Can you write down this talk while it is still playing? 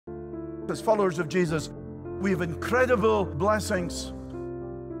As followers of Jesus, we have incredible blessings.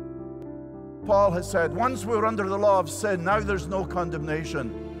 Paul has said, once we were under the law of sin, now there's no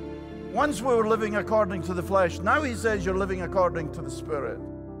condemnation. Once we were living according to the flesh, now he says you're living according to the Spirit.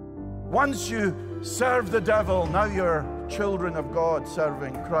 Once you serve the devil, now you're children of God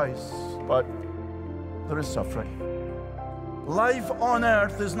serving Christ. But there is suffering. Life on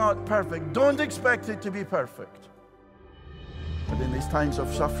earth is not perfect. Don't expect it to be perfect. But in these times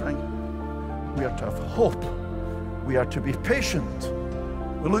of suffering, we are to have hope. We are to be patient.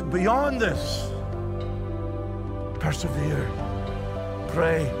 We look beyond this. Persevere.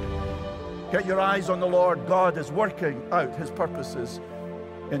 Pray. Get your eyes on the Lord. God is working out His purposes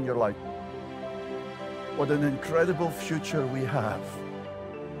in your life. What an incredible future we have.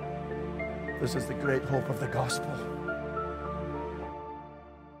 This is the great hope of the gospel.